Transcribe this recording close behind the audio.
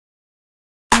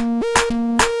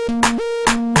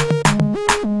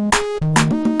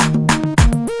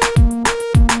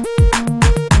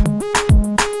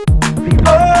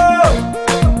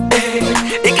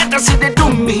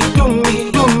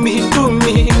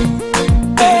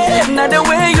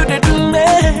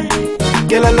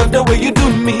love the way you do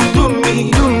me, do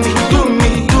me, do me, do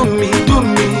me, do me, do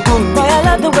me, do me. Boy, I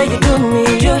love the way you do me,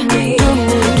 do me,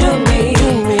 do me, do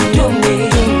me, do me,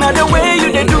 do me. Now the way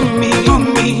you dey do me,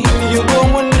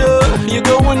 you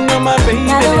go wonder, my baby.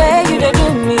 Now the way you dey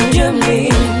do me,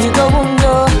 you go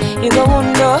wonder, you go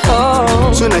wonder.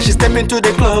 Oh. So now she step into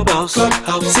the clubhouse.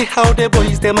 See how the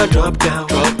boys them a drop down.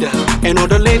 And all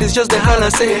the ladies just the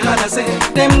holla say.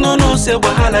 Them no say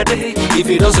wahala day. If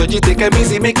you don't so you take a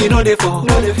easy, make it no dey fall.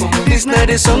 This night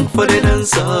is song for the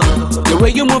dancer. The way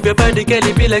you move your body, girl,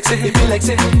 it be like say.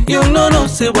 You no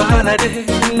say wahala day.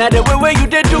 Now the way you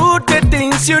dey do the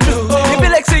things you do, it be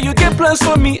like say you get plans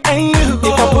for me and you.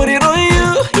 If I put it on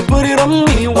you, you put it on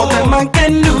me. What a man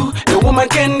can do, a woman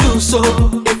can do. So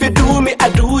if you do me, I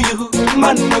do you.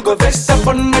 Man no go vex up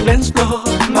on the dance floor.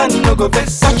 Man no go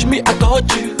vex, touch me, I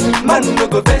touch you. Man no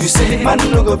go vex, you say. Man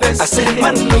no go vex, I say.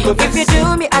 Man no go vex. If you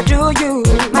do me, I do you.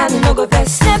 Man no go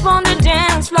vex. Step on the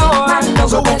dance floor. Man no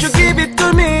so go won't vex. you give it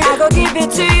to me? I go give it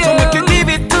to you. So make you give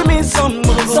it to me some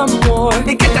more. Some more.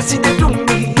 You get to see the do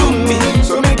me.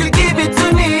 So make you give it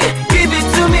to me.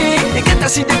 You get to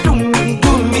see the do me.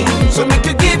 So make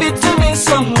you give it to me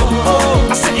some more.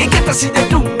 I say you get to see the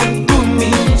do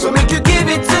me. So make you give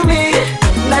it to me.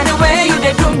 Like the way you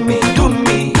dey do me.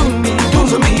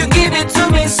 So make you give it to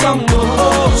me some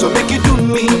more. So make you do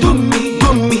me.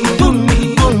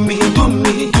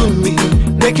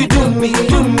 Make you do me.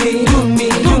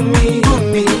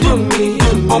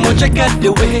 I'ma check out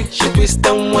the way she twist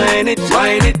and whine it,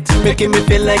 making me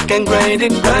feel like I'm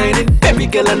grinding. Baby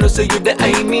girl, I know say you the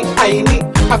I need.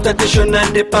 After the show and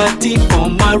the party for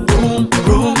my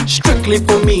room, strictly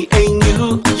for me and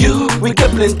you. We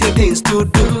got plenty things to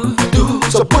do.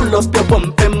 So pull up your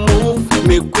bump and move,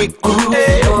 make we groove.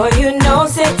 Boy, you know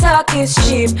say talk is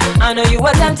cheap. I know you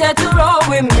were tempted to roll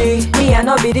with me. Me, I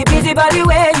know be the busybody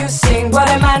way you sing. What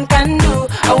a man can do,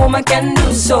 a woman can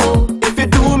do. So if you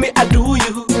do me, I do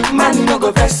you. Man no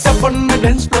go vex up on the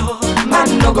dance floor.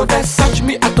 Man no go vex, touch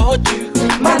me, I touch you.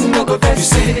 Man no go vex, you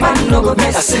say. Man no go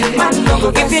vex, I say. Man no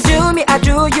go vex. if you do me, I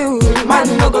do you.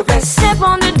 Man no go vex. Step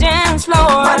on the dance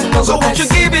floor. Man no go vex. So won't you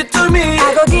give it to me?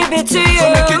 I go give it to you. So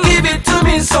make you give it to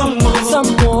me some more.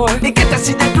 Some more. You get to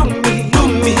see the do me.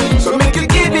 So make you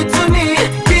give it to me.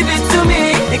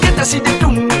 You get to see the do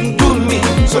me.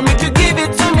 So make you give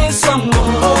it to me some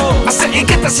more. I say you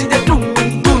get to see the do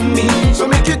me. So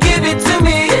make you give it to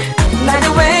me. Like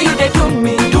the way you dey do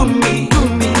me.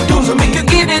 So make you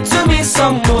give it to me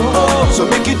some more. So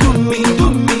make you do me.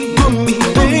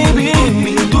 Baby,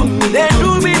 they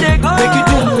do me, they go. Make you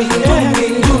do me.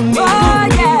 Oh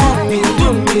yeah.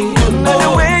 Now the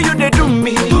way you they do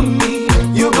me.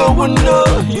 You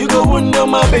go wonder,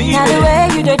 my baby. Now the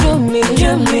way you dey do me.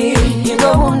 You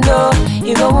go wonder.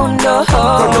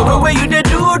 From the way you they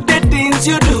do the things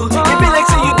you do, it be like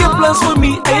say you get plans for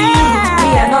me and you. Me,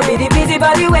 I know be the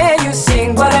busybody way you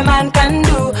sing. What a man can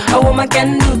do, a woman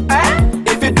can do.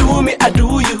 If you do me, I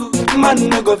do you. Man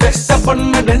no go vex up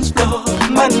on the dance floor.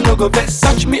 Man no go vex,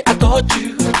 touch me, I touch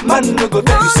you. Man no go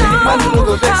vex, you say. Man no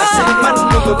go vex, I say. Man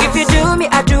no go vex. If you do me,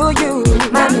 I do you.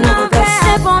 Man no go vex.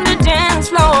 Step on the dance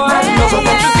floor. So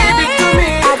won't you give it to me?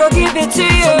 I go give it to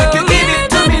you. So make you